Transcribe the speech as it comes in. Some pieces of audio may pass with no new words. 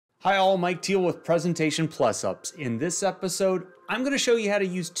Hi all, Mike Thiel with Presentation Plus Ups. In this episode, I'm going to show you how to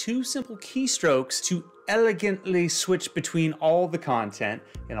use two simple keystrokes to elegantly switch between all the content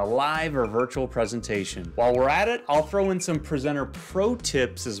in a live or virtual presentation. While we're at it, I'll throw in some presenter pro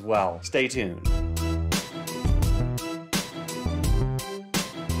tips as well. Stay tuned.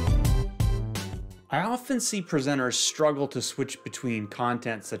 I often see presenters struggle to switch between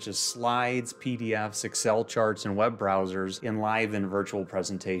content such as slides, PDFs, Excel charts, and web browsers in live and virtual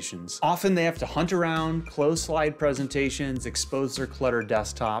presentations. Often they have to hunt around, close slide presentations, expose their cluttered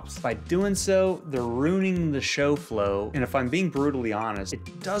desktops. By doing so, they're ruining the show flow, and if I'm being brutally honest,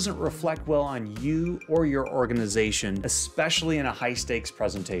 it doesn't reflect well on you or your organization, especially in a high-stakes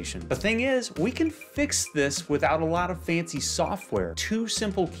presentation. The thing is, we can fix this without a lot of fancy software. Two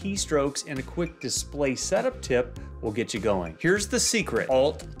simple keystrokes and a quick display setup tip will get you going. Here's the secret: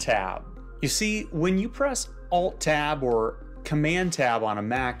 Alt+Tab. You see, when you press Alt+Tab or Command-Tab on a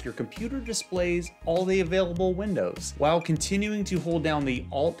Mac, your computer displays all the available windows. While continuing to hold down the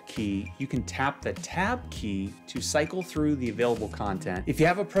Alt key, you can tap the Tab key to cycle through the available content. If you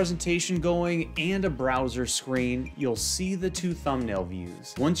have a presentation going and a browser screen, you'll see the two thumbnail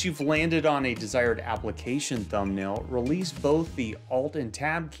views. Once you've landed on a desired application thumbnail, release both the Alt and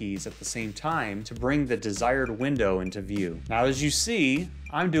Tab keys at the same time to bring the desired window into view. Now, as you see,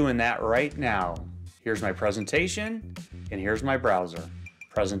 I'm doing that right now. Here's my presentation, and here's my browser.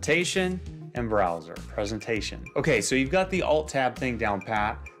 Presentation and browser. Presentation. Okay, so you've got the Alt-Tab thing down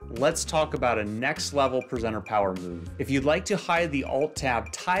pat. Let's talk about a next level presenter power move. If you'd like to hide the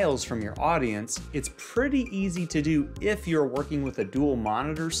Alt-Tab tiles from your audience, it's pretty easy to do if you're working with a dual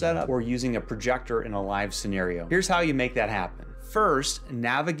monitor setup or using a projector in a live scenario. Here's how you make that happen. First,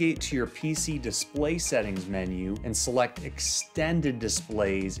 navigate to your PC display settings menu and select extended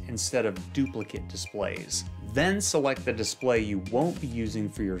displays instead of duplicate displays. Then select the display you won't be using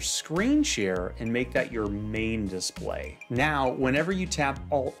for your screen share and make that your main display. Now, whenever you tap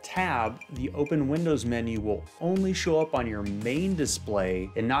Alt-Tab, the Open Windows menu will only show up on your main display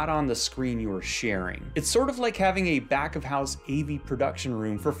and not on the screen you are sharing. It's sort of like having a back-of-house AV production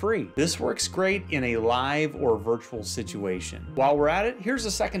room for free. This works great in a live or virtual situation. While we're at it, here's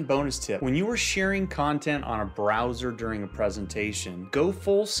a second bonus tip. When you are sharing content on a browser during a presentation, go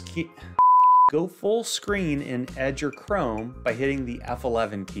full screen in Edge or Chrome by hitting the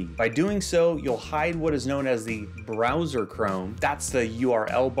F11 key. By doing so, you'll hide what is known as the browser Chrome. That's the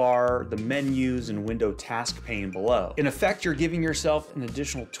URL bar, the menus, and window task pane below. In effect, you're giving yourself an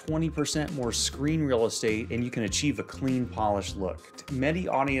additional 20% more screen real estate, and you can achieve a clean, polished look. Many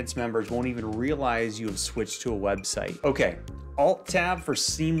audience members won't even realize you have switched to a website. Okay. Alt-Tab for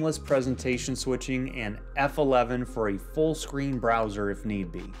seamless presentation switching and F11 for a full screen browser if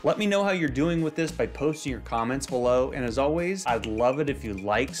need be. Let me know how you're doing with this by posting your comments below, and as always, I'd love it if you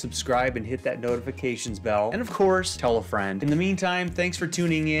like, subscribe, and hit that notifications bell, and of course, tell a friend. In the meantime, thanks for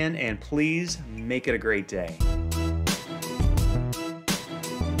tuning in, and please make it a great day.